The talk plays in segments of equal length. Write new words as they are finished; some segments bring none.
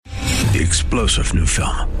the explosive new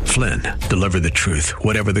film, Flynn, Deliver the Truth,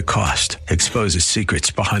 Whatever the Cost, exposes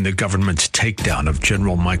secrets behind the government's takedown of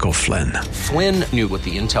General Michael Flynn. Flynn knew what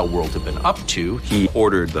the intel world had been up to. He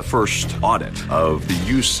ordered the first audit of the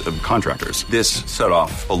use of contractors. This set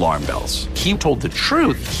off alarm bells. He told the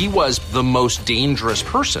truth. He was the most dangerous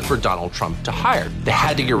person for Donald Trump to hire. They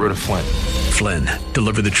had to get rid of Flynn. Flynn,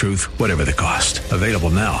 Deliver the Truth, Whatever the Cost. Available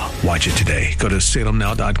now. Watch it today. Go to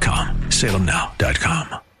salemnow.com.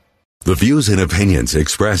 salemnow.com. The views and opinions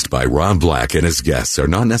expressed by Rob Black and his guests are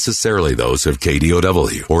not necessarily those of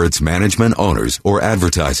KDOW or its management, owners, or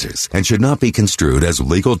advertisers and should not be construed as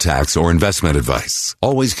legal, tax, or investment advice.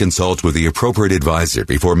 Always consult with the appropriate advisor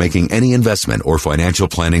before making any investment or financial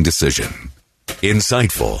planning decision.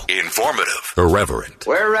 Insightful, informative, irreverent.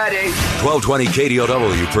 We're ready. 1220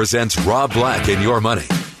 KDOW presents Rob Black and Your Money.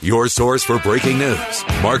 Your source for breaking news,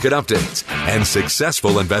 market updates, and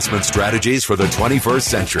successful investment strategies for the 21st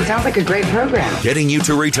century. Sounds like a great program. Getting you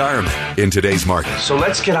to retirement in today's market. So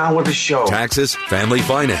let's get on with the show. Taxes, family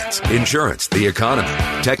finance, insurance, the economy,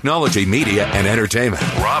 technology, media, and entertainment.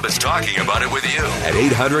 Rob is talking about it with you at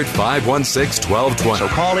 800-516-1220. So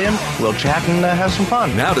call in, we'll chat and have some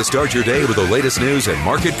fun. Now to start your day with the latest news and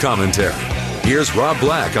market commentary. Here's Rob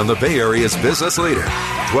Black on the Bay Area's business leader,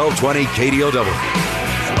 1220 KDOW.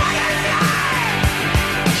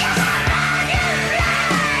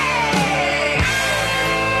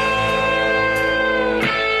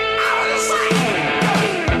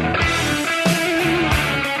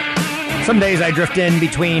 Some days I drift in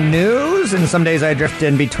between news, and some days I drift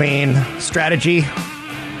in between strategy.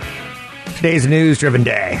 Today's a news-driven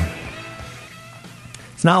day.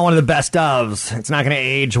 It's not one of the best ofs. It's not going to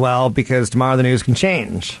age well because tomorrow the news can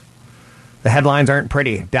change. The headlines aren't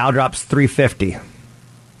pretty. Dow drops 350.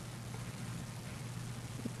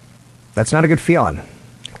 That's not a good feeling.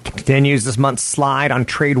 Continues this month's slide on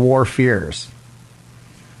trade war fears.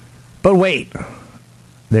 But wait,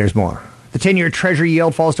 there's more. The 10-year Treasury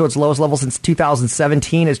yield falls to its lowest level since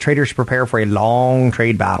 2017 as traders prepare for a long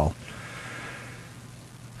trade battle.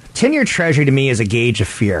 10-year Treasury to me is a gauge of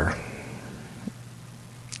fear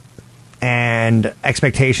and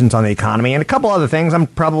expectations on the economy and a couple other things.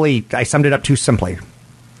 I summed it up too simply.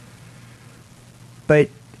 But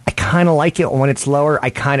I kind of like it when it's lower. I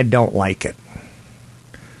kind of don't like it.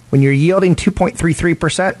 When you're yielding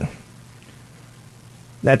 2.33%,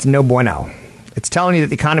 that's no bueno. It's telling you that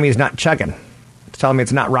the economy is not chugging. It's telling me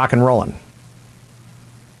it's not rock and rolling.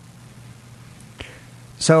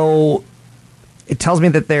 So it tells me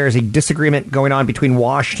that there's a disagreement going on between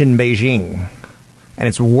Washington and Beijing. And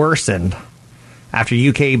it's worsened after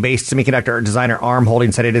UK-based semiconductor designer ARM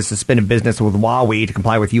Holdings said it has suspended business with Huawei to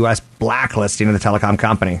comply with U.S. blacklisting of the telecom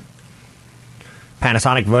company.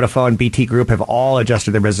 Panasonic, Vodafone, and BT Group have all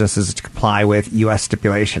adjusted their businesses to comply with U.S.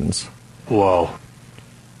 stipulations. Whoa.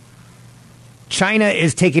 China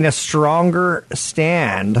is taking a stronger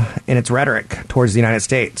stand in its rhetoric towards the United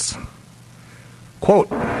States. Quote,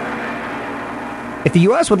 if the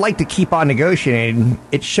U.S. would like to keep on negotiating,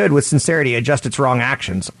 it should, with sincerity, adjust its wrong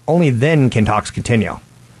actions. Only then can talks continue.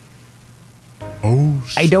 Oh,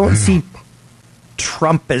 I don't see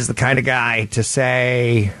Trump as the kind of guy to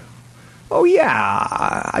say, oh,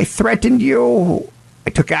 yeah, I threatened you,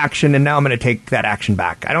 I took action, and now I'm going to take that action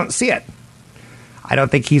back. I don't see it. I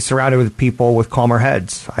don't think he's surrounded with people with calmer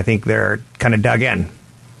heads. I think they're kind of dug in.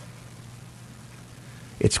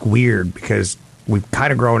 It's weird because we've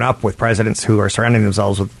kind of grown up with presidents who are surrounding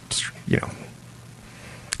themselves with,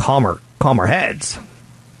 calmer heads.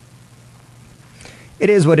 It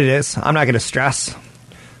is what it is. I'm not going to stress.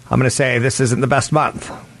 I'm going to say this isn't the best month.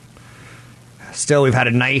 Still, we've had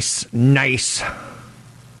a nice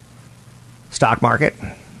stock market.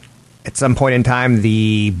 At some point in time,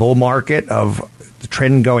 the bull market of the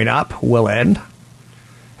trend going up will end.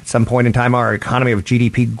 At some point in time, our economy of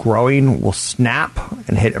GDP growing will snap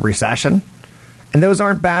and hit a recession. And those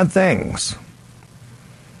aren't bad things.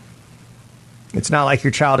 It's not like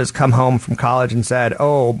your child has come home from college and said,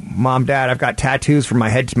 oh, Mom, Dad, I've got tattoos from my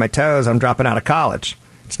head to my toes. I'm dropping out of college.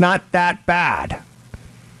 It's not that bad.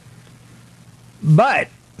 But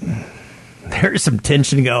there's some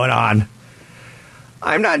tension going on.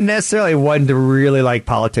 I'm not necessarily one to really like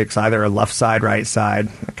politics, either a left side, right side.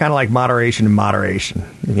 I kind of like moderation and moderation,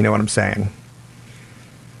 if you know what I'm saying.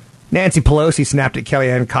 Nancy Pelosi snapped at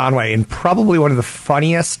Kellyanne Conway in probably one of the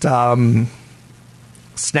funniest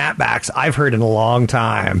snapbacks I've heard in a long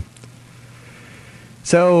time.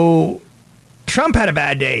 So Trump had a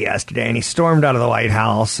bad day yesterday, and he stormed out of the White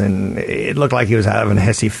House, and it looked like he was having a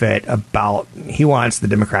hissy fit about he wants the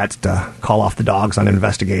Democrats to call off the dogs on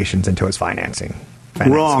investigations into his financing.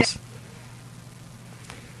 Wrong.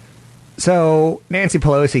 So Nancy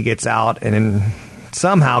Pelosi gets out, and then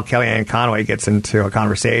somehow Kellyanne Conway gets into a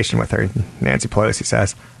conversation with her. Nancy Pelosi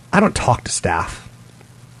says, I don't talk to staff.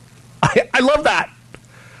 I love that.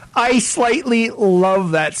 I slightly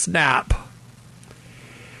love that snap.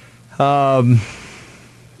 I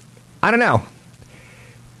don't know.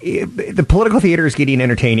 The political theater is getting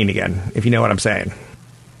entertaining again, if you know what I'm saying.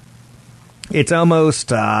 It's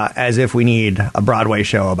almost as if we need a Broadway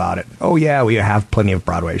show about it. Oh, yeah, we have plenty of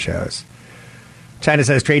Broadway shows. China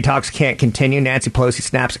says trade talks can't continue. Nancy Pelosi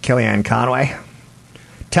snaps at Kellyanne Conway.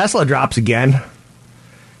 Tesla drops again.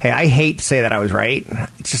 Hey, I hate to say that I was right.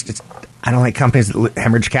 I don't like companies that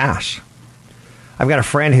hemorrhage cash. I've got a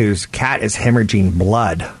friend whose cat is hemorrhaging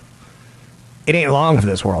blood. It ain't long for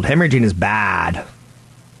this world. Hemorrhaging is bad.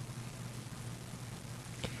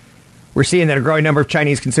 We're seeing that a growing number of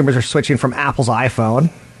Chinese consumers are switching from Apple's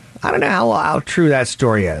iPhone. I don't know how true that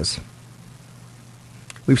story is.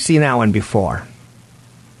 We've seen that one before.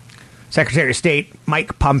 Secretary of State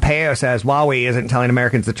Mike Pompeo says Huawei isn't telling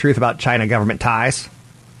Americans the truth about China government ties.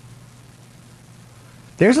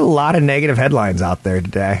 There's a lot of negative headlines out there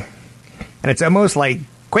today. And it's almost like,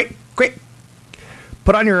 quick,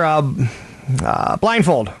 put on your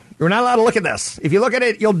blindfold. You're not allowed to look at this. If you look at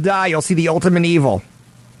it, you'll die. You'll see the ultimate evil.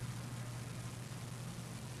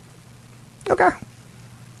 Okay.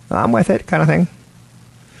 I'm with it, kind of thing.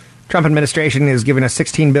 Trump administration is giving a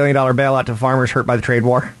 $16 billion bailout to farmers hurt by the trade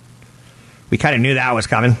war. We kind of knew that was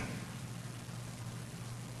coming.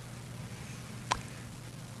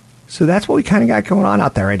 So that's what we kind of got going on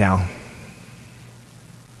out there right now.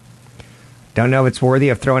 Don't know if it's worthy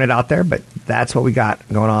of throwing it out there, but that's what we got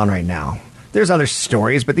going on right now. There's other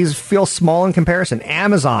stories, but these feel small in comparison.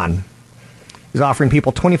 Amazon is offering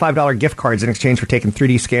people $25 gift cards in exchange for taking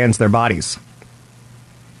 3D scans of their bodies.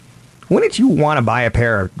 Wouldn't you want to buy a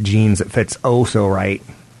pair of jeans that fits oh so right?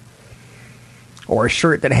 Or a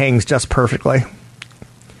shirt that hangs just perfectly?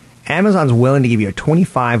 Amazon's willing to give you a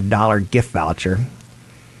 $25 gift voucher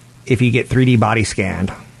if you get 3D body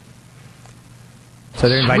scanned. So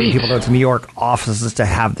they're inviting people to go to New York offices to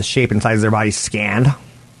have the shape and size of their bodies scanned.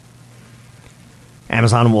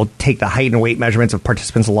 Amazon will take the height and weight measurements of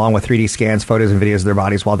participants along with 3D scans, photos, and videos of their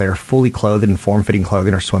bodies while they're fully clothed in form-fitting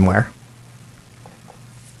clothing or swimwear.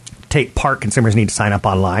 To take part, consumers need to sign up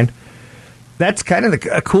online. That's kind of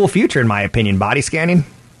a cool future, in my opinion, body scanning.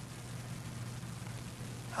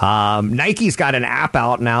 Nike's got an app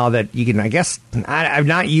out now that you can, I guess, I've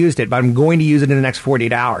not used it, but I'm going to use it in the next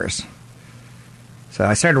 48 hours. So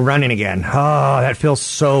I started running again. Oh, that feels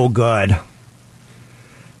so good.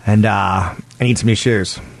 And I need some new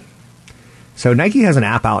shoes. So Nike has an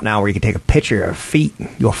app out now where you can take a picture of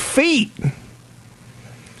your feet,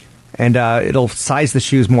 and it'll size the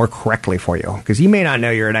shoes more correctly for you. Because you may not know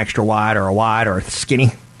you're an extra wide or skinny.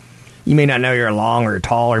 You may not know you're long or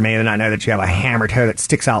tall, or may not know that you have a hammer toe that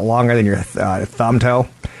sticks out longer than your thumb toe.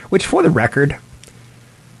 Which, for the record,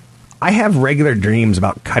 I have regular dreams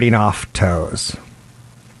about cutting off toes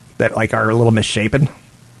that are a little misshapen.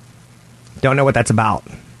 Don't know what that's about.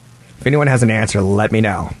 If anyone has an answer, let me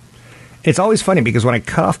know. It's always funny because when I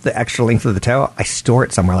cut off the extra length of the toe, I store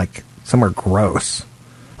it somewhere gross,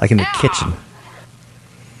 like in the kitchen.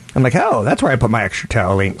 I'm like, oh, that's where I put my extra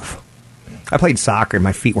toe length. I played soccer and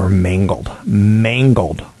my feet were mangled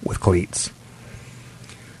with cleats.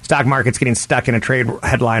 Stock market's getting stuck in a trade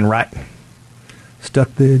headline rut.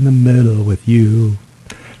 Stuck in the middle with you.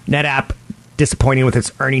 NetApp disappointing with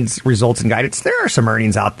its earnings results and guidance. There are some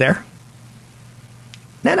earnings out there.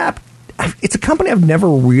 NetApp, it's a company I've never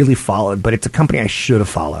really followed, but it's a company I should have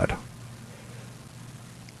followed.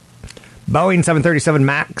 Boeing 737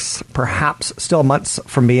 MAX, perhaps still months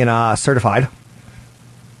from being certified.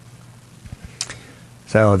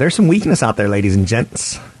 So there's some weakness out there, ladies and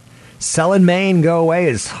gents. Sell in May and go away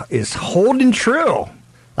is holding true.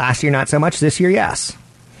 Last year, not so much. This year, yes.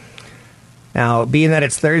 Now, being that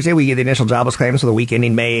it's Thursday, we get the initial jobless claims for the week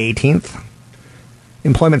ending May 18th.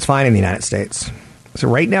 Employment's fine in the United States. So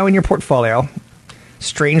right now in your portfolio,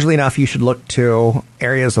 strangely enough, you should look to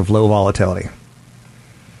areas of low volatility.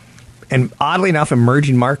 And oddly enough,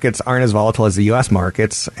 emerging markets aren't as volatile as the U.S.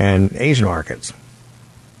 markets and Asian markets.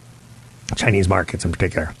 Chinese markets in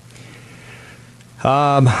particular.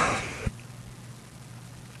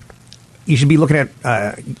 You should be looking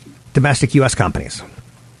at domestic U.S. companies.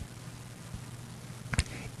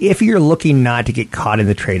 If you're looking not to get caught in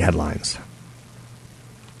the trade headlines.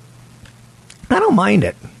 I don't mind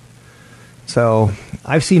it. So,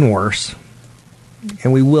 I've seen worse.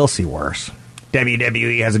 And we will see worse.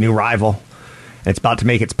 WWE has a new rival. And it's about to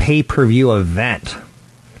make its pay-per-view event.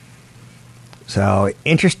 So,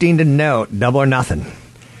 interesting to note, Double or Nothing.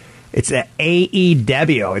 It's the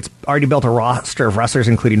AEW. It's already built a roster of wrestlers,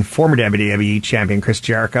 including former WWE champion Chris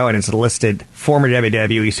Jericho, and it's listed former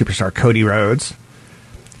WWE superstar Cody Rhodes.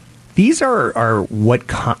 These are what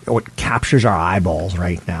captures our eyeballs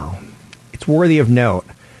right now. It's worthy of note.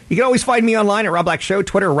 You can always find me online at Rob Black Show,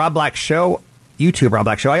 Twitter, Rob Black Show, YouTube, Rob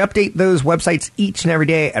Black Show. I update those websites each and every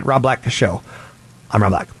day at Rob Black Show. I'm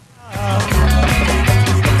Rob Black.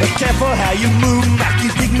 Careful how you move back,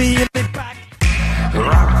 you dig me in the back.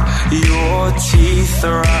 Wrap your teeth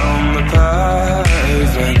around the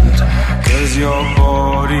pavement, 'cause your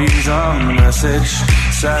body's a message.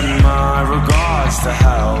 Send my regards to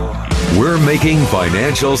hell. We're making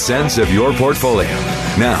financial sense of your portfolio.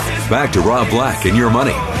 Now, back to Rob Black and Your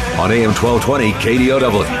Money on AM 1220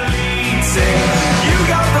 KDOW. You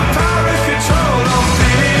got the power and control of it.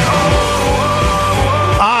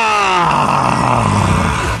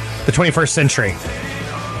 The 21st century.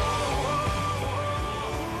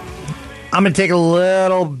 I'm going to take a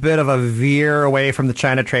little bit of a veer away from the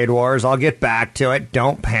China trade wars. I'll get back to it.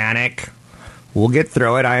 Don't panic. We'll get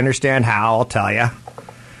through it. I understand how, I'll tell you.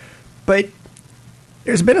 But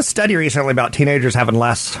there's been a study recently about teenagers having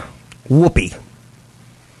less whoopee.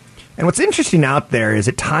 And what's interesting out there is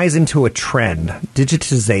it ties into a trend,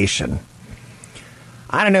 digitization.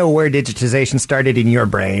 I don't know where digitization started in your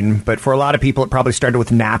brain, but for a lot of people, it probably started with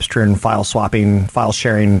Napster and file swapping, file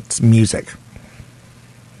sharing music.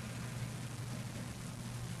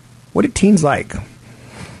 What do teens like?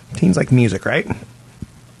 Teens like music, right?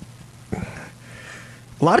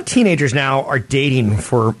 A lot of teenagers now are dating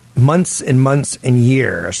for months and months and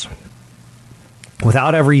years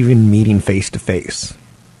without ever even meeting face to face.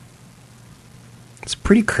 It's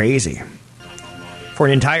pretty crazy. For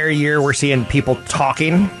an entire year, we're seeing people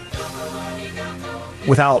talking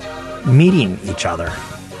without meeting each other.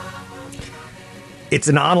 It's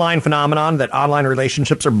an online phenomenon that online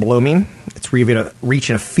relationships are blooming. It's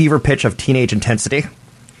reaching a fever pitch of teenage intensity.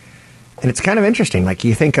 And it's kind of interesting. Like,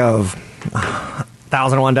 you think of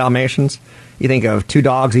 1001 Dalmatians, you think of two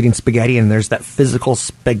dogs eating spaghetti, and there's that physical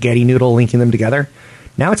spaghetti noodle linking them together.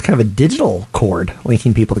 Now it's kind of a digital cord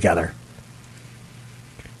linking people together.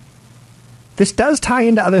 This does tie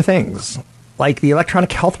into other things, like the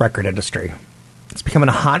electronic health record industry. It's becoming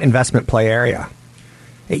a hot investment play area.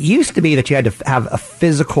 It used to be that you had to have a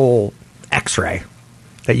physical x-ray,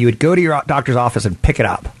 that you would go to your doctor's office and pick it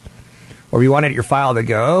up. Or if you wanted your file, they'd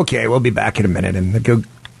go, okay, we'll be back in a minute, and they'd go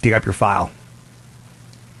dig up your file.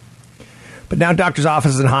 But now doctors'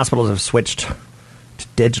 offices and hospitals have switched to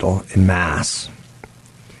digital en masse.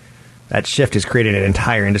 That shift has created an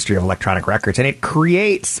entire industry of electronic records, and it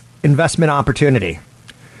creates investment opportunity.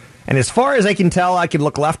 And as far as I can tell, I could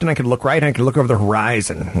look left and I could look right and I could look over the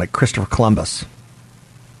horizon like Christopher Columbus.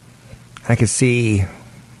 I could see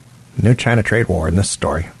no China trade war in this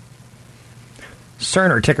story.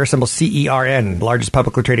 Cerner, ticker symbol CERN, largest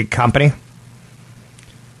publicly traded company.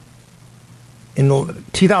 In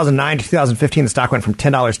 2009 to 2015, the stock went from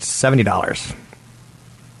 $10 to $70.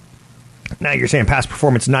 Now you're saying past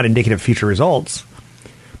performance is not indicative of future results,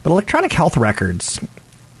 but electronic health records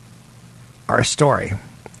are a story.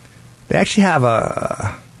 They actually have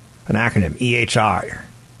an acronym, EHR.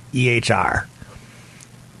 EHR.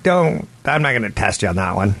 I'm not going to test you on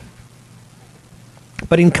that one.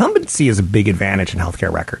 But incumbency is a big advantage in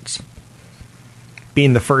healthcare records.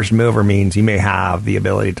 Being the first mover means you may have the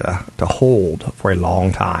ability to hold for a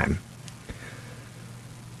long time.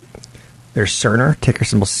 There's Cerner, ticker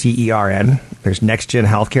symbol CERN. There's NextGen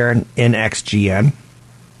Healthcare, NXGN.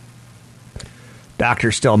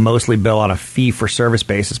 Doctors still mostly bill on a fee-for-service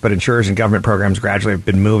basis, but insurers and government programs gradually have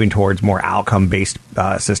been moving towards more outcome-based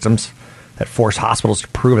systems that force hospitals to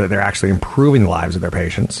prove that they're actually improving the lives of their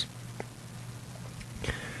patients.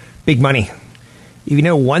 Big money. If you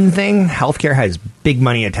know one thing, healthcare has big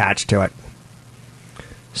money attached to it.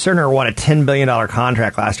 Cerner won a $10 billion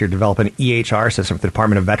contract last year to develop an EHR system for the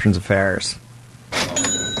Department of Veterans Affairs.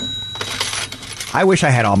 I wish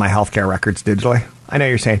I had all my healthcare records digitally. I know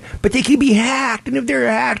you're saying, but they can be hacked, and if they're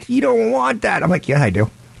hacked, you don't want that. I'm like, yeah, I do.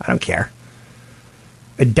 I don't care.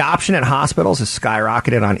 Adoption at hospitals has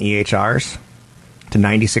skyrocketed on EHRs to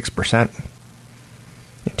 96%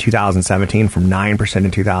 in 2017 from 9%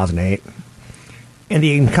 in 2008. And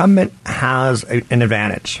the incumbent has an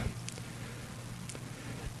advantage.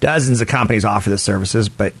 Dozens of companies offer the services,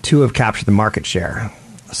 but two have captured the market share.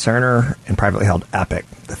 Cerner and privately held Epic.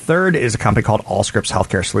 The third is a company called Allscripts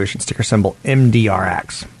Healthcare Solutions, ticker symbol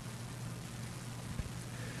MDRX.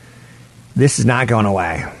 This is not going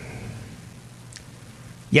away.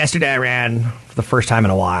 Yesterday I ran for the first time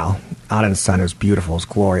in a while out in the sun. It was beautiful. It was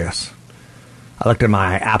glorious. I looked at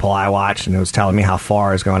my Apple iWatch, and it was telling me how far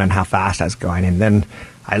I was going and how fast I was going. And then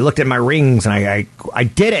I looked at my rings, and I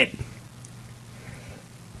did it.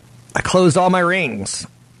 I closed all my rings.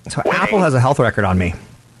 So Apple has a health record on me.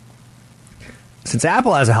 Since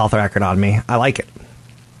Apple has a health record on me, I like it.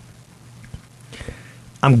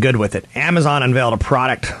 I'm good with it. Amazon unveiled a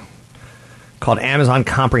product called Amazon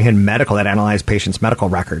Comprehend Medical that analyzes patients' medical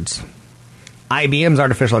records. IBM's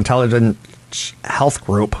artificial intelligence health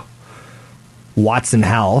group, Watson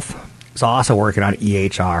Health, is also working on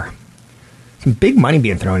EHR. Some big money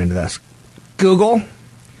being thrown into this. Google,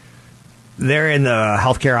 they're in the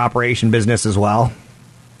healthcare operation business as well.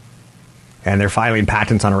 And they're filing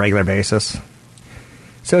patents on a regular basis.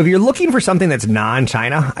 So if you're looking for something that's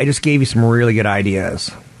non-China, I just gave you some really good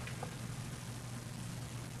ideas.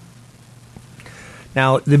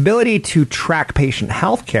 Now, the ability to track patient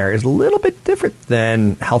health care is a little bit different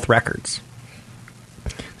than health records.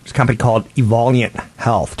 There's a company called Evolient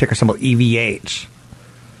Health, ticker symbol EVH.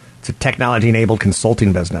 It's a technology-enabled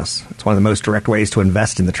consulting business. It's one of the most direct ways to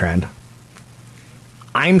invest in the trend.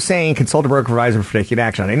 I'm saying consult a broker advisor for taking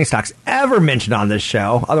action on any stocks ever mentioned on this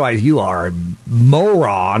show. Otherwise, you are a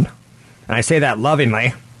moron. And I say that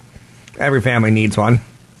lovingly. Every family needs one.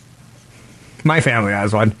 My family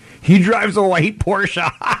has one. He drives a white Porsche.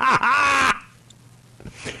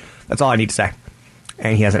 That's all I need to say.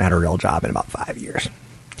 And he hasn't had a real job in about 5 years.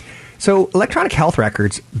 So, electronic health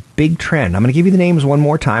records, big trend. I'm going to give you the names one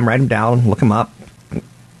more time. Write them down. Look them up.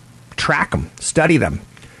 Track them. Study them.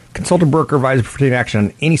 Consult a broker advisor for taking action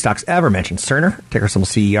on any stocks ever mentioned. Cerner, ticker symbol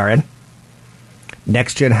CERN.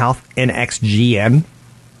 NextGen Health, NXGN.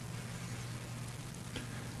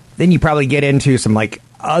 Then you probably get into some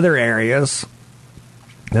other areas.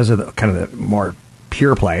 Those are the kind of the more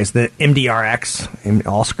pure plays. The MDRX,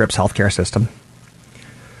 Allscripts healthcare system.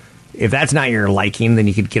 If that's not your liking, then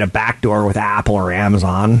you could get a backdoor with Apple or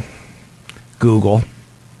Amazon, Google.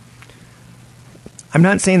 I'm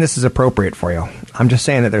not saying this is appropriate for you. I'm just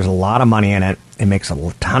saying that there's a lot of money in it. It makes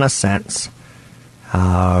a ton of sense.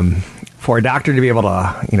 For a doctor to be able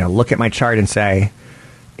to, look at my chart and say,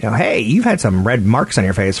 hey, you've had some red marks on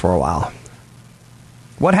your face for a while.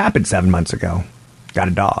 What happened 7 months ago? Got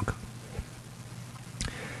a dog.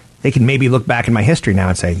 They can maybe look back in my history now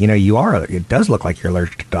and say, it does look like you're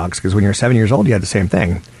allergic to dogs, because when you were 7 years old, you had the same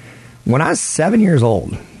thing. When I was 7 years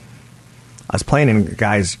old, I was playing in a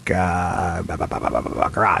guy's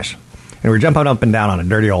garage, and we were jumping up and down on a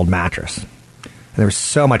dirty old mattress. And there was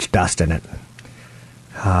so much dust in it.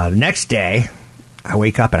 The next day, I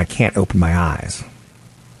wake up and I can't open my eyes.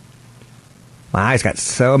 My eyes got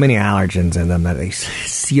so many allergens in them that they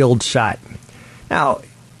sealed shut. Now,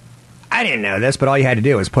 I didn't know this, but all you had to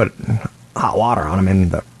do was put hot water on them,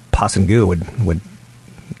 and the pus and goo would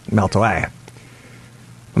melt away.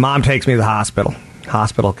 My mom takes me to the hospital.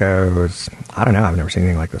 Hospital goes, I don't know, I've never seen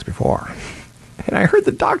anything like this before. And I heard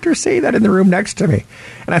the doctor say that in the room next to me.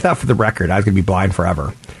 And I thought, for the record, I was going to be blind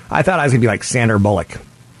forever. I thought I was going to be like Sandra Bullock.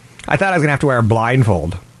 I thought I was going to have to wear a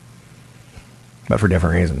blindfold. But for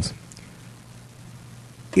different reasons.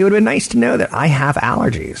 It would have been nice to know that I have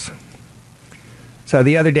allergies. So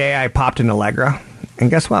the other day I popped in Allegra. And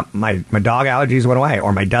guess what? My dog allergies went away.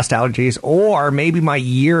 Or my dust allergies. Or maybe my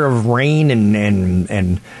year of rain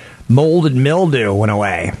and mold and mildew went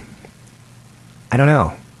away. I don't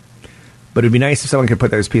know. But it'd be nice if someone could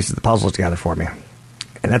put those pieces of the puzzle together for me.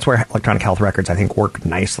 And that's where electronic health records, I think, work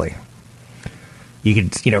nicely. You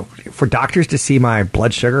could, for doctors to see my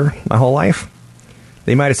blood sugar my whole life,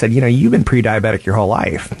 they might have said, you've been pre-diabetic your whole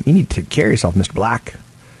life. You need to take care of yourself, Mr. Black.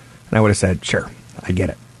 And I would have said, sure, I get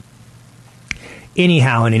it.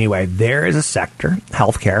 Anyhow and anyway, there is a sector,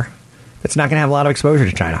 healthcare, that's not going to have a lot of exposure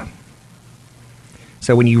to China.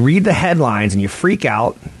 So when you read the headlines and you freak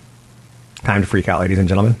out, time to freak out, ladies and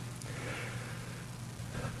gentlemen.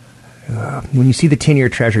 When you see the 10-year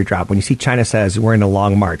treasury drop, when you see China says we're in a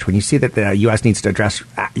long march, when you see that the U.S. needs to address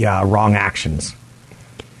wrong actions,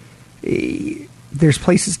 there's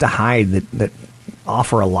places to hide that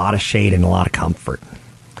offer a lot of shade and a lot of comfort.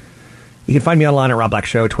 You can find me online at Rob Black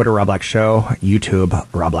Show, Twitter Rob Black Show, YouTube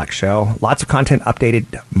Rob Black Show. Lots of content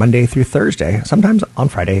updated Monday through Thursday, sometimes on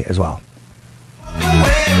Friday as well.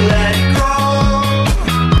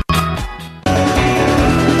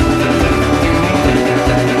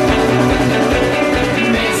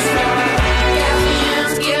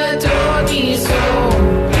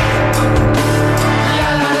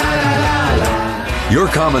 Your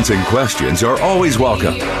comments and questions are always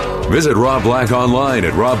welcome. Visit Rob Black online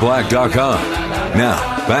at robblack.com.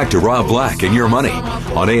 Now, back to Rob Black and Your Money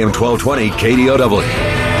on AM 1220 KDOW.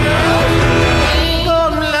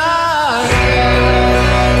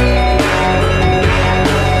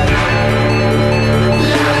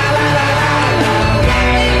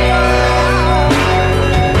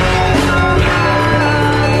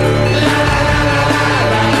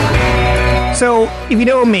 If you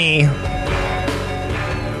know me,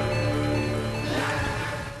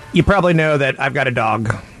 you probably know that I've got a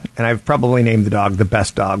dog, and I've probably named the dog the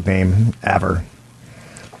best dog name ever.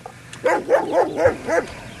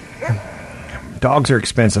 Dogs are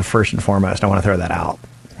expensive, first and foremost. I want to throw that out.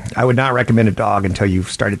 I would not recommend a dog until you've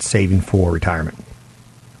started saving for retirement.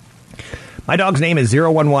 My dog's name is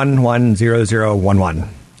 011100011.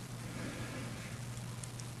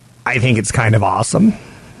 I think it's kind of awesome.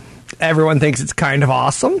 Everyone thinks it's kind of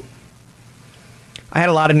awesome. I had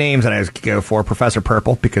a lot of names that I could go for. Professor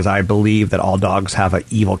Purple, because I believe that all dogs have an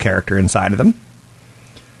evil character inside of them.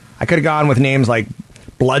 I could have gone with names like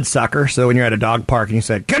Bloodsucker, so when you're at a dog park and you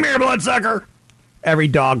said, "Come here, Bloodsucker," every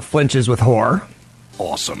dog flinches with horror.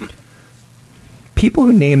 Awesome. People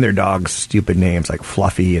who name their dogs stupid names like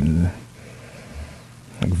Fluffy and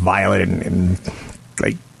like Violet and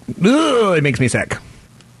like, ugh, it makes me sick.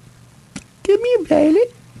 Give me a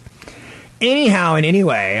Violet. Anyhow and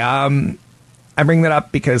anyway, I bring that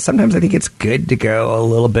up because sometimes I think it's good to go a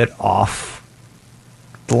little bit off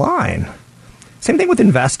the line. Same thing with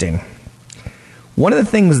investing. One of the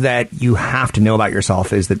things that you have to know about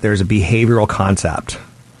yourself is that there's a behavioral concept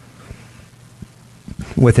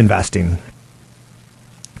with investing.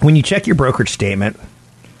 When you check your brokerage statement,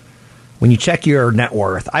 when you check your net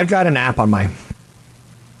worth, I've got an app on my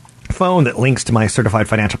phone that links to my certified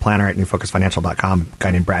financial planner at newfocusfinancial.com. A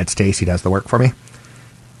guy named Brad Stacy does the work for me.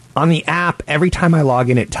 On the app, every time I log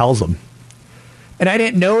in, it tells them. And I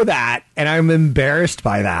didn't know that, and I'm embarrassed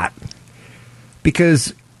by that.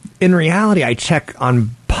 Because in reality, I check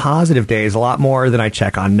on positive days a lot more than I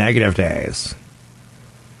check on negative days.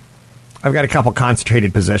 I've got a couple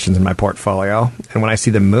concentrated positions in my portfolio, and when I see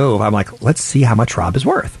them move, I'm like, let's see how much Rob is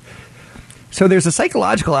worth. So there's a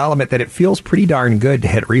psychological element that it feels pretty darn good to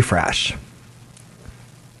hit refresh.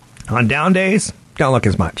 On down days, don't look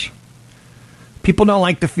as much. People don't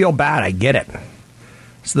like to feel bad, I get it.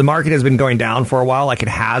 So the market has been going down for a while like it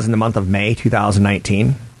has in the month of May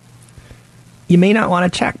 2019. You may not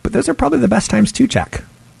want to check, but those are probably the best times to check.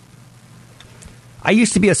 I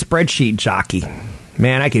used to be a spreadsheet jockey.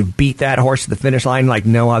 Man, I could beat that horse to the finish line like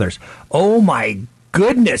no others. Oh my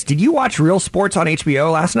goodness. Did you watch Real Sports on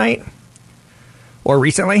HBO last night? Or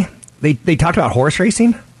recently? They talked about horse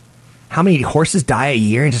racing. How many horses die a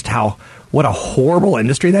year and just what a horrible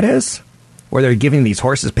industry that is. Where they're giving these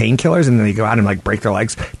horses painkillers and then they go out and like break their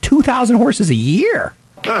legs. 2,000 horses a year.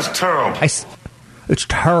 That's terrible. It's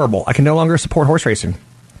terrible. I can no longer support horse racing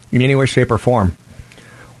in any way, shape, or form.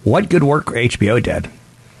 What good work HBO did.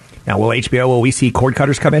 Now, will we see cord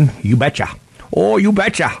cutters come in? You betcha. Oh, you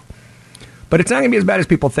betcha. But it's not going to be as bad as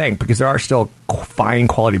people think because there are still fine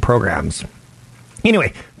quality programs.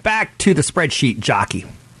 Anyway, back to the spreadsheet jockey.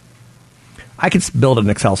 I could build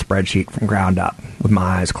an Excel spreadsheet from ground up with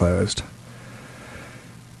my eyes closed.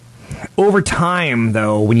 Over time,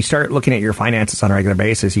 though, when you start looking at your finances on a regular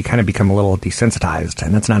basis, you kind of become a little desensitized,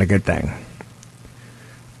 and that's not a good thing.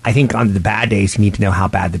 I think on the bad days, you need to know how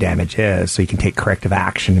bad the damage is so you can take corrective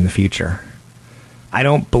action in the future. I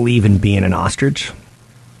don't believe in being an ostrich.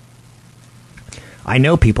 I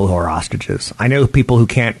know people who are ostriches. I know people who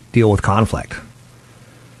can't deal with conflict.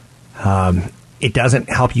 It doesn't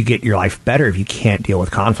help you get your life better if you can't deal with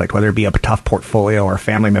conflict, whether it be a tough portfolio or a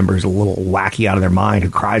family member who's a little wacky out of their mind who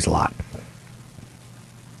cries a lot.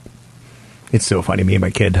 It's so funny. Me and my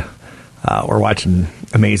kid, we're watching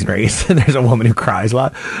Amazing Race, and there's a woman who cries a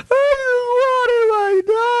lot. I just wanted my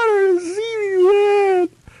daughter to see me win.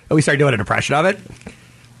 And we start doing an impression of it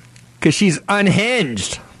because she's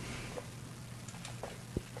unhinged.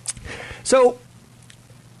 So,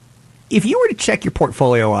 if you were to check your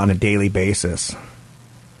portfolio on a daily basis,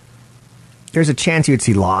 there's a chance you would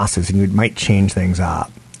see losses and you might change things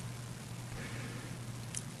up.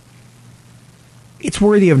 It's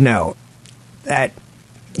worthy of note that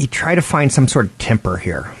you try to find some sort of temper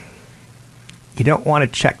here. You don't want to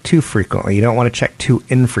check too frequently. You don't want to check too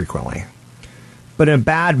infrequently. But in a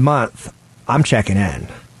bad month, I'm checking in.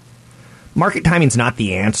 Market timing's not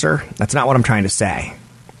the answer. That's not what I'm trying to say.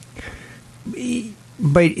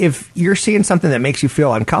 But if you're seeing something that makes you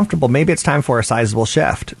feel uncomfortable, maybe it's time for a sizable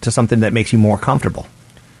shift to something that makes you more comfortable.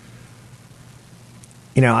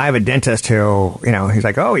 You know, I have a dentist who, he's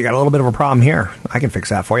like, oh, you got a little bit of a problem here. I can fix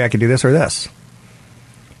that for you. I can do this or this.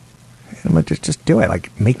 And I'm like, just do it.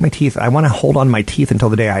 Like, make my teeth. I want to hold on my teeth until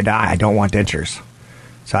the day I die. I don't want dentures.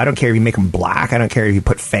 So I don't care if you make them black. I don't care if you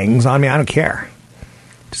put fangs on me. I don't care.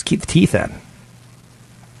 Just keep the teeth in.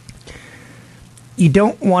 You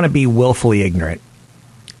don't want to be willfully ignorant,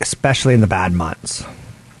 especially in the bad months.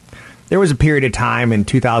 There was a period of time in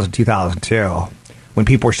 2000, 2002 when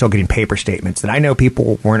people were still getting paper statements that I know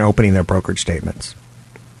people weren't opening their brokerage statements.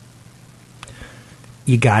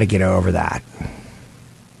 you got to get over that.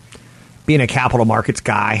 Being a capital markets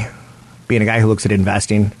guy, being a guy who looks at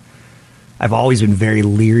investing, I've always been very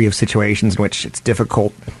leery of situations in which it's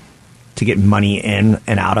difficult to get money in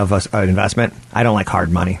and out of an investment. I don't like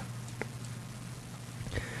hard money.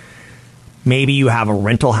 Maybe you have a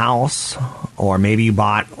rental house, or maybe you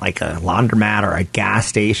bought like a laundromat or a gas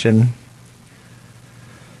station.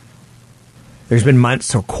 There's been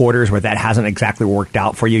months or quarters where that hasn't exactly worked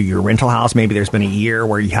out for you. Your rental house, maybe there's been a year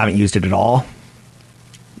where you haven't used it at all.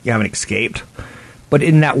 You haven't escaped. But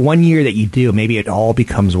in that 1 year that you do, maybe it all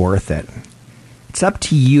becomes worth it. It's up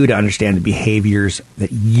to you to understand the behaviors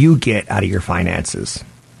that you get out of your finances.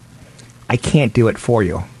 I can't do it for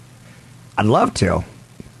you. I'd love to,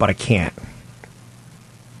 but I can't.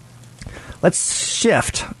 Let's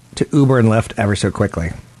shift to Uber and Lyft ever so quickly.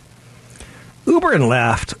 Uber and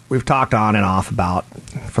Lyft, we've talked on and off about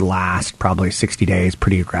for the last probably 60 days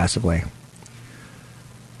pretty aggressively.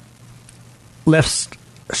 Lyft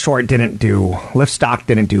stock didn't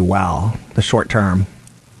do well the short term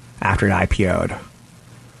after it IPO'd.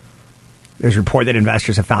 There's a report that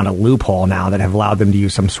investors have found a loophole now that have allowed them to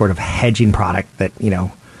use some sort of hedging product that,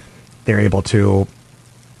 they're able to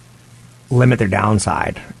limit their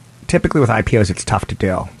downside. Typically with IPOs, it's tough to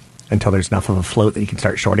do until there's enough of a float that you can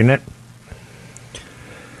start shorting it.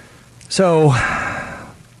 So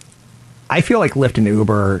I feel like Lyft and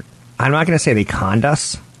Uber, I'm not going to say they conned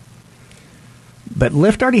us, but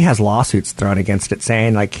Lyft already has lawsuits thrown against it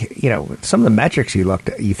saying, some of the metrics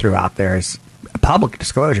you threw out there is public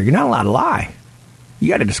disclosure. You're not allowed to lie. You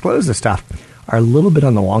got to disclose this stuff. Are a little bit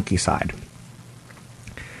on the wonky side.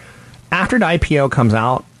 After an IPO comes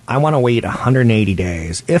out, I want to wait 180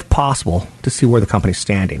 days, if possible, to see where the company's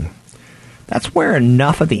standing. That's where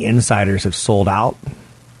enough of the insiders have sold out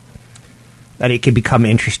that it could become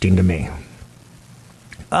interesting to me.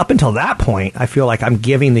 Up until that point, I feel like I'm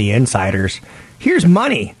giving the insiders, here's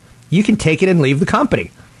money. You can take it and leave the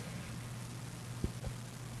company.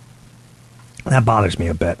 That bothers me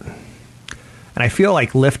a bit. And I feel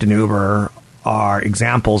like Lyft and Uber are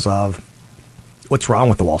examples of what's wrong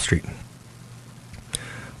with the Wall Street.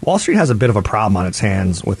 Wall Street has a bit of a problem on its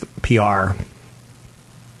hands with PR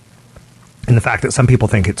and the fact that some people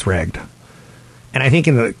think it's rigged. And I think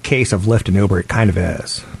in the case of Lyft and Uber, it kind of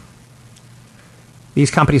is. These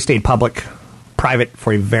companies stayed private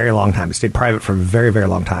for a very long time. They stayed private for a very, very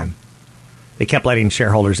long time. They kept letting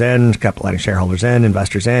shareholders in,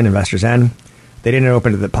 investors in. They didn't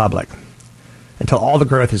open to the public until all the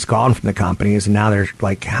growth is gone from the companies. And now they're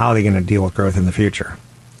like, how are they going to deal with growth in the future?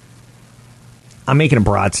 I'm making a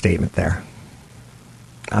broad statement there.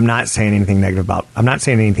 I'm not saying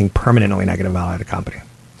anything permanently negative about either company.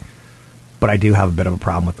 But I do have a bit of a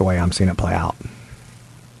problem with the way I'm seeing it play out.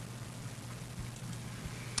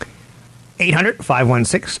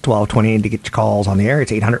 800-516-1220 to get your calls on the air.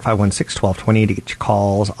 It's 800-516-1220 to get your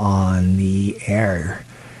calls on the air.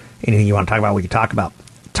 Anything you want to talk about, we can talk about.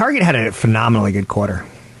 Target had a phenomenally good quarter.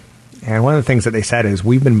 And one of the things that they said is,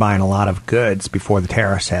 we've been buying a lot of goods before the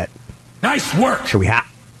tariffs hit. Nice work! So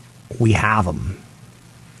we have them.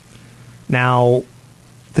 Now,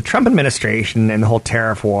 the Trump administration and the whole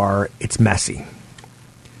tariff war, it's messy.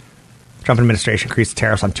 The Trump administration increased the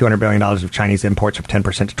tariffs on $200 billion of Chinese imports from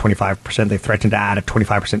 10% to 25%. They threatened to add a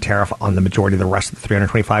 25% tariff on the majority of the rest of the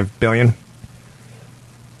 $325 billion.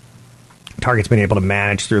 Target's been able to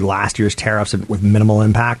manage through last year's tariffs with minimal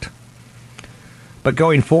impact. But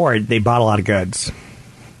going forward, they bought a lot of goods.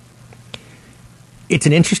 It's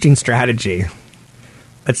an interesting strategy.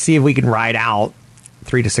 Let's see if we can ride out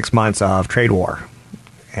 3 to 6 months of trade war.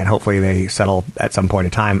 And hopefully they settle at some point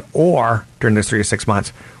in time. Or during those 3 to 6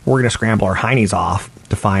 months, we're going to scramble our heinies off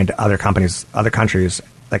to find other countries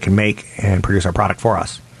that can make and produce our product for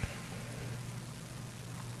us.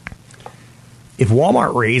 If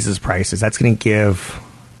Walmart raises prices, that's going to give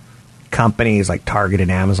companies like Target and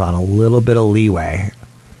Amazon a little bit of leeway.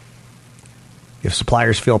 If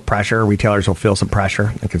suppliers feel pressure, retailers will feel some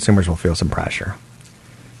pressure, and consumers will feel some pressure.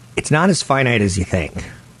 It's not as finite as you think.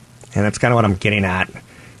 And that's kind of what I'm getting at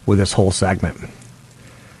with this whole segment.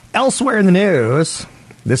 Elsewhere in the news,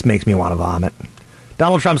 this makes me want to vomit.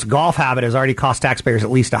 Donald Trump's golf habit has already cost taxpayers at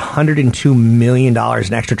least $102 million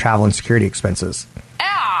in extra travel and security expenses.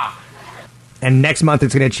 And next month,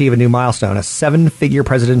 it's going to achieve a new milestone, a 7-figure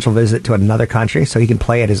presidential visit to another country so he can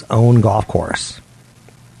play at his own golf course.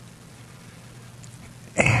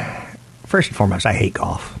 First and foremost, I hate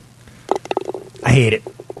golf. I hate it.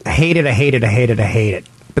 I hate it, I hate it, I hate it, I hate it.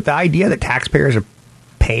 But the idea that taxpayers are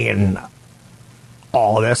paying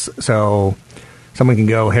all of this so someone can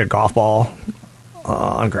go hit a golf ball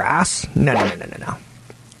on grass? No.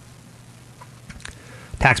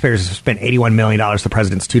 Taxpayers have spent $81 million for the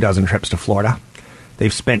president's 24 trips to Florida.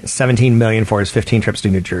 They've spent $17 million for his 15 trips to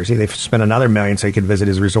New Jersey. They've spent another $1 million so he could visit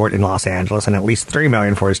his resort in Los Angeles, and at least $3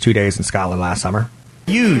 million for his 2 days in Scotland last summer.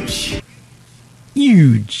 Huge.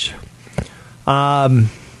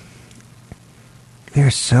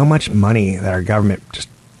 There's so much money that our government just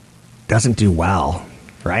doesn't do well,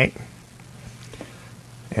 right?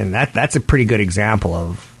 And that's a pretty good example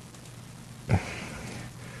of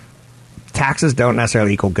taxes don't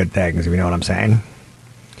necessarily equal good things, if you know what I'm saying.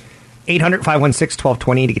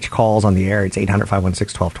 800-516-1220 to get your calls on the air. It's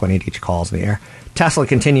 800-516-1220 to get your calls on the air. Tesla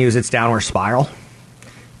continues its downward spiral.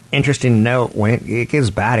 Interesting to note, when it gets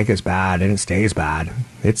bad, and it stays bad.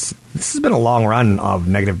 This has been a long run of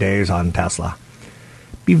negative days on Tesla.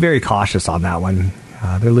 Be very cautious on that one.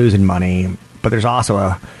 They're losing money, but there's also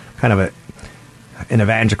a kind of an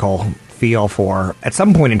evangelical feel for, at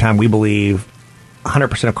some point in time, we believe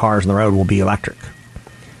 100% of cars on the road will be electric.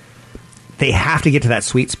 They have to get to that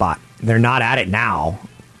sweet spot. They're not at it now.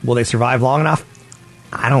 Will they survive long enough?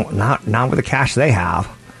 Not with the cash they have.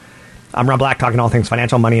 I'm Rob Black, talking all things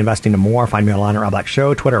financial, money, investing, and more. Find me online at Rob Black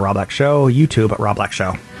Show, Twitter at Rob Black Show, YouTube at Rob Black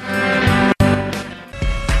Show.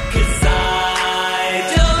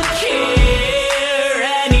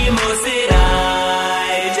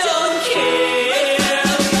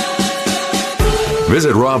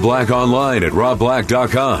 Visit Rob Black online at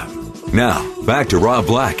robblack.com. Now, back to Rob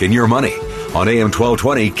Black and Your Money on AM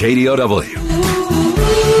 1220 KDOW.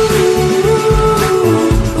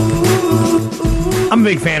 I'm a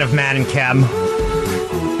big fan of Matt and Kem.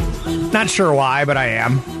 Not sure why, but I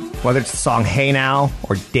am. Whether it's the song Hey Now,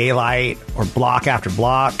 or Daylight, or Block After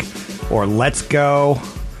Block, or Let's Go,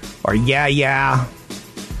 or Yeah Yeah.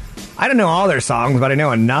 I don't know all their songs, but I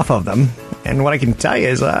know enough of them. And what I can tell you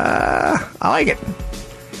is, I like it.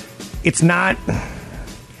 It's not...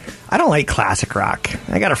 I don't like classic rock.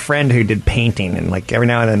 I got a friend who did painting, and like every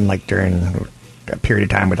now and then, like during a period of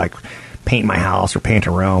time, would like paint my house or paint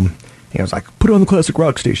a room. He was like, put on the classic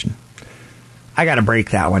rock station. I got to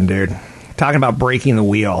break that one, dude. Talking about breaking the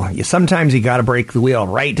wheel. Sometimes you got to break the wheel,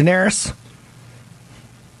 right, Daenerys?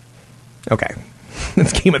 Okay.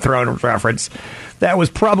 That's Game of Thrones reference. That was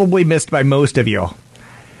probably missed by most of you.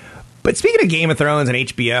 But speaking of Game of Thrones and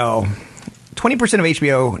HBO, 20% of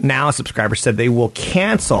HBO Now subscribers said they will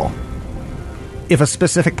cancel if a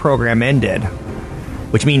specific program ended,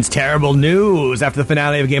 which means terrible news after the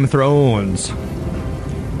finale of Game of Thrones.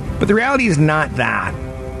 But the reality is not that.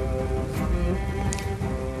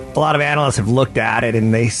 A lot of analysts have looked at it,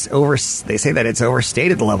 and they say that it's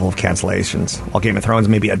overstated the level of cancellations. While Game of Thrones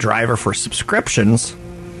may be a driver for subscriptions,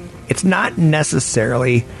 it's not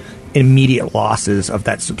necessarily immediate losses of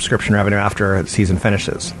that subscription revenue after the season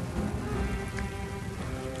finishes.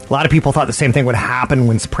 A lot of people thought the same thing would happen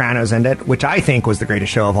when Sopranos ended, which I think was the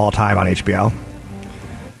greatest show of all time on HBO.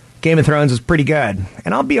 Game of Thrones is pretty good.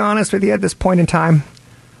 And I'll be honest with you, at this point in time,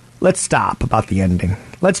 let's stop about the ending.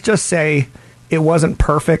 Let's just say it wasn't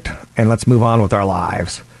perfect, and let's move on with our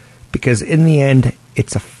lives. Because in the end,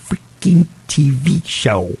 it's a freaking TV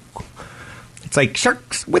show. It's like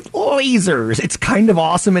sharks with lasers. It's kind of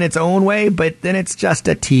awesome in its own way, but then it's just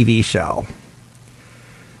a TV show.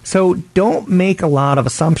 So don't make a lot of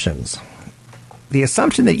assumptions. The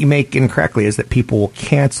assumption that you make incorrectly is that people will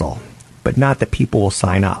cancel, but not that people will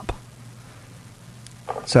sign up.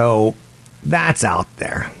 So that's out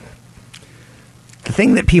there. The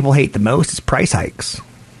thing that people hate the most is price hikes.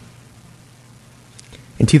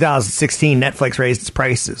 In 2016, Netflix raised its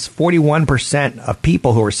prices. 41% of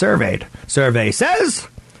people who were surveyed, survey says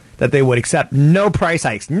that they would accept no price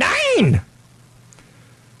hikes. 9!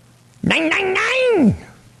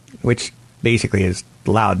 Which basically is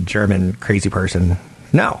loud German crazy person.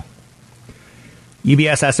 No.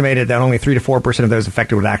 UBS estimated that only 3 to 4% of those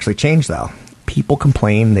affected would actually change, though. People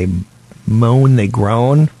complain, they moan, they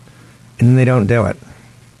groan, and then they don't do it.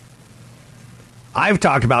 I've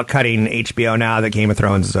talked about cutting HBO now that Game of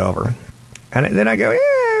Thrones is over. And then I go,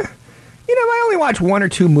 I only watch 1 or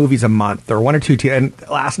 2 movies a month, or 1 or 2. And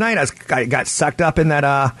last night I got sucked up in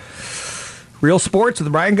that Real Sports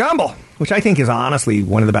with Brian Gumbel, which I think is honestly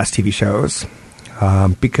one of the best TV shows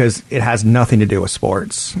because it has nothing to do with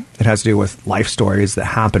sports. It has to do with life stories that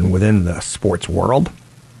happen within the sports world.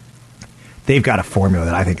 They've got a formula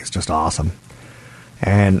that I think is just awesome.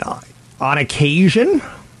 And on occasion,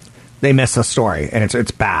 they miss a story, and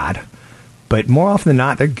it's bad. But more often than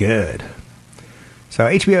not, they're good. So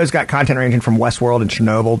HBO's got content ranging from Westworld and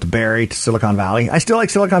Chernobyl to Barry to Silicon Valley. I still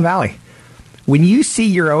like Silicon Valley. When you see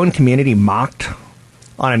your own community mocked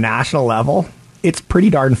on a national level, it's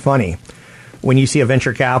pretty darn funny. When you see a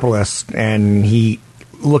venture capitalist and he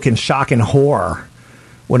look in shock and horror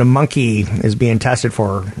when a monkey is being tested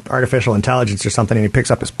for artificial intelligence or something and he picks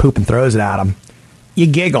up his poop and throws it at him, you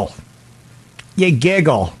giggle. You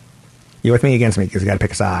giggle. You're with me, against me, because you got to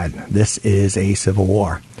pick a side. This is a civil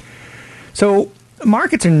war. So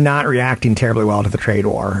markets are not reacting terribly well to the trade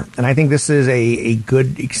war. And I think this is a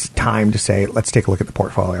good time to say, let's take a look at the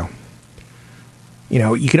portfolio. You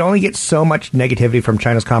know, you can only get so much negativity from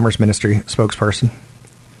China's Commerce Ministry spokesperson.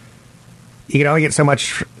 You can only get so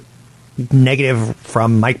much negative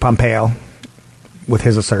from Mike Pompeo with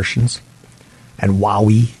his assertions. And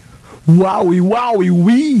Wowie.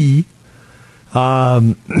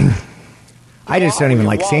 I just don't even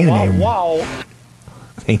like saying the name.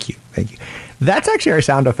 Thank you. That's actually our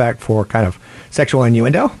sound effect for kind of sexual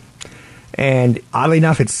innuendo. And oddly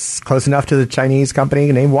enough, it's close enough to the Chinese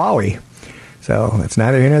company named Huawei. So it's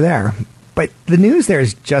neither here nor there. But the news there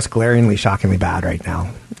is just glaringly, shockingly bad right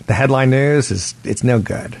now. The headline news it's no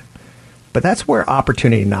good. But that's where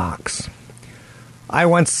opportunity knocks. I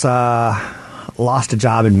once lost a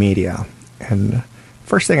job in media. And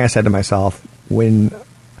first thing I said to myself, when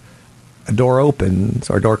a door opens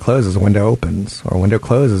or a door closes, a window opens, or a window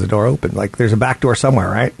closes, a door opens. Like there's a back door somewhere,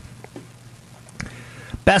 right?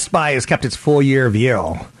 Best Buy has kept its full year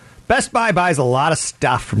view. Best Buy buys a lot of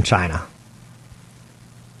stuff from China.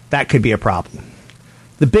 That could be a problem.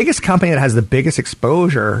 The biggest company that has the biggest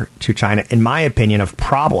exposure to China, in my opinion, of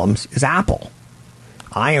problems is Apple.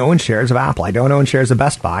 I own shares of Apple. I don't own shares of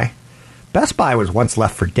Best Buy. Best Buy was once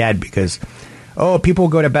left for dead because, people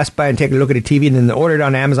go to Best Buy and take a look at a TV and then they order it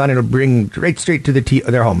on Amazon and it'll bring right straight to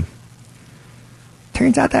their home.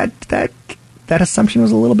 Turns out that assumption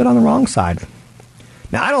was a little bit on the wrong side.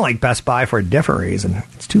 Now, I don't like Best Buy for a different reason.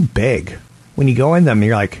 It's too big. When you go in them,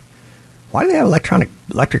 you're like, why do they have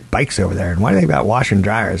electric bikes over there? And why do they got washer and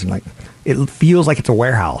dryers? And like, it feels like it's a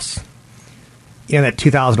warehouse. You know that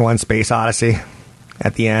 2001 Space Odyssey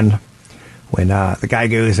at the end when the guy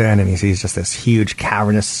goes in and he sees just this huge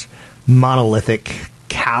cavernous, monolithic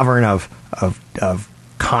cavern of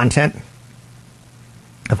content,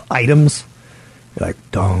 of items. You're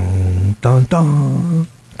like, dun, dun, dun,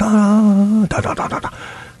 dun, dun, dun, dun, dun.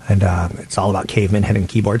 And it's all about cavemen hitting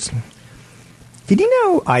keyboards. Did you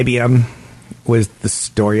know IBM was the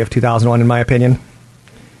story of 2001, in my opinion?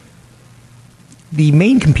 The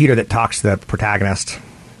main computer that talks to the protagonist,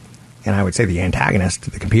 and I would say the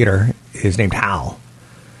antagonist, the computer, is named HAL.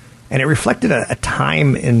 And it reflected a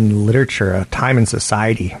time in literature, a time in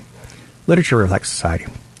society. Literature reflects society.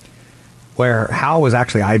 Where HAL was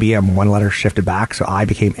actually IBM, one letter shifted back, so I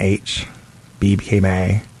became H, B became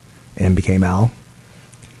A, M became L.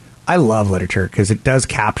 I love literature because it does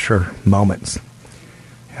capture moments.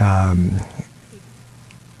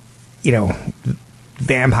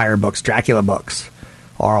 Vampire books, Dracula books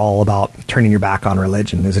are all about turning your back on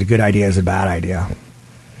religion. Is it a good idea? Is it a bad idea?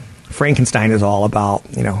 Frankenstein is all about,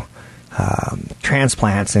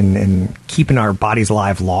 transplants and keeping our bodies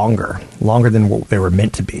alive longer than what they were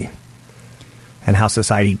meant to be. And how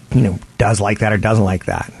society, does like that or doesn't like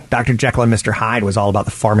that. Dr. Jekyll and Mr. Hyde was all about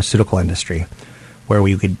the pharmaceutical industry, where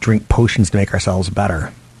we could drink potions to make ourselves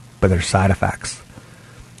better, but there's side effects.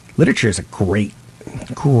 Literature is a great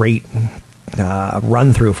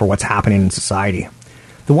run through for what's happening in society.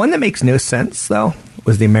 The one that makes no sense, though,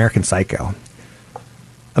 was the American Psycho.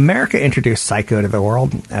 America introduced Psycho to the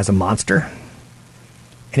world as a monster,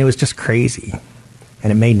 and it was just crazy,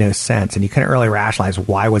 and it made no sense, and you couldn't really rationalize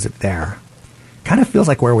why was it there. Kind of feels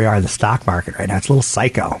like where we are in the stock market right now. It's a little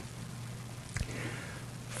psycho.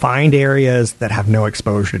 Find areas that have no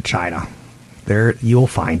exposure to China. There, you'll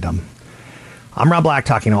find them. I'm Rob Black,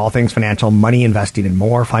 talking all things financial, money, investing, and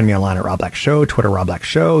more. Find me online at Rob Black Show, Twitter Rob Black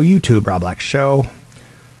Show, YouTube Rob Black Show.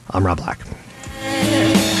 I'm Rob Black.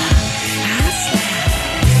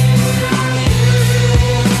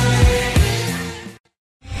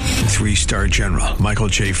 Three-star General Michael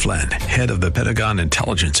J. Flynn, head of the Pentagon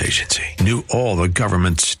Intelligence Agency, knew all the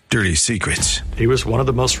government's dirty secrets. He was one of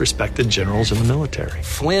the most respected generals in the military.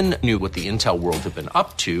 Flynn knew what the intel world had been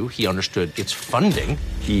up to. He understood its funding.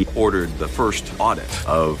 He ordered the first audit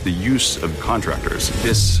of the use of contractors.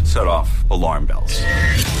 This set off alarm bells.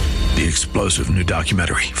 The explosive new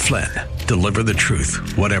documentary, Flynn, Deliver the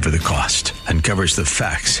Truth, Whatever the Cost, uncovers the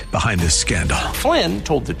facts behind this scandal. Flynn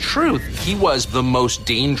told the truth. He was the most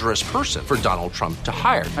dangerous person for Donald Trump to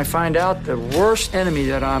hire. I find out the worst enemy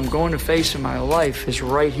that I'm going to face in my life is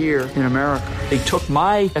right here in America. They took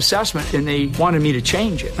my assessment and they wanted me to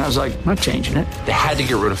change it. And I was like, I'm not changing it. They had to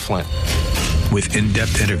get rid of Flynn. With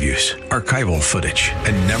in-depth interviews, archival footage,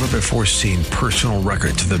 and never-before-seen personal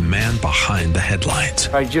records of the man behind the headlines.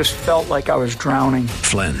 I just felt like I was drowning.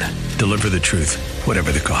 Flynn, Deliver the Truth,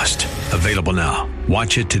 Whatever the Cost. Available now,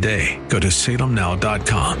 Watch it today. Go to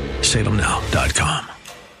salemnow.com. salemnow.com.